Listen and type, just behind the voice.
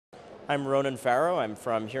I'm Ronan Farrow. I'm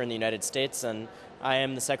from here in the United States, and I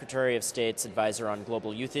am the Secretary of State's advisor on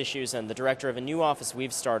global youth issues and the director of a new office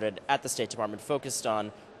we've started at the State Department focused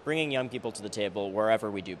on bringing young people to the table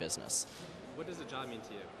wherever we do business. What does a job mean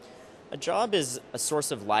to you? A job is a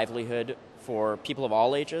source of livelihood for people of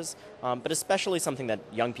all ages, but especially something that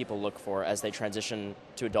young people look for as they transition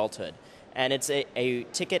to adulthood. And it's a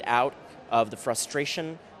ticket out of the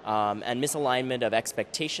frustration and misalignment of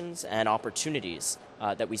expectations and opportunities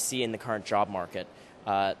that we see in the current job market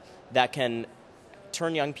that can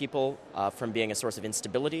turn young people from being a source of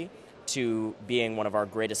instability to being one of our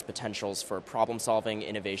greatest potentials for problem solving,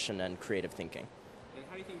 innovation, and creative thinking. And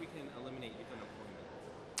how do you think we can eliminate youth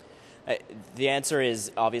unemployment? The answer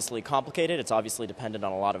is obviously complicated. It's obviously dependent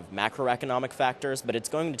on a lot of macroeconomic factors, but it's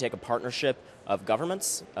going to take a partnership of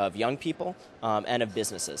governments, of young people, and of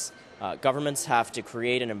businesses. Governments have to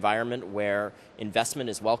create an environment where investment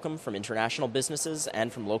is welcome from international businesses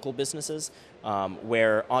and from local businesses,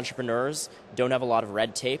 where entrepreneurs don't have a lot of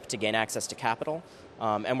red tape to gain access to capital,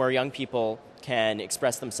 and where young people can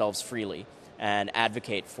express themselves freely and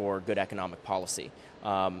advocate for good economic policy.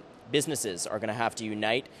 Businesses are going to have to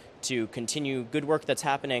unite to continue good work that's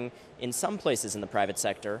happening in some places in the private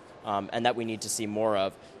sector and that we need to see more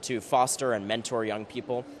of to foster and mentor young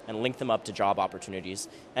people and link them up to job opportunities.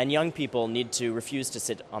 And young people need to refuse to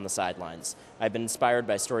sit on the sidelines. I've been inspired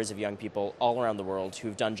by stories of young people all around the world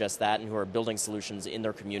who've done just that and who are building solutions in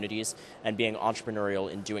their communities and being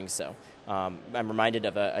entrepreneurial in doing so. I'm reminded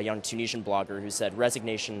of a young Tunisian blogger who said,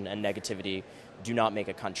 "Resignation and negativity do not make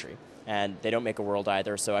a country, and they don't make a world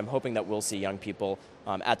either." So I'm hoping that we'll see young people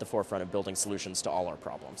at the forefront of building solutions to all our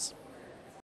problems.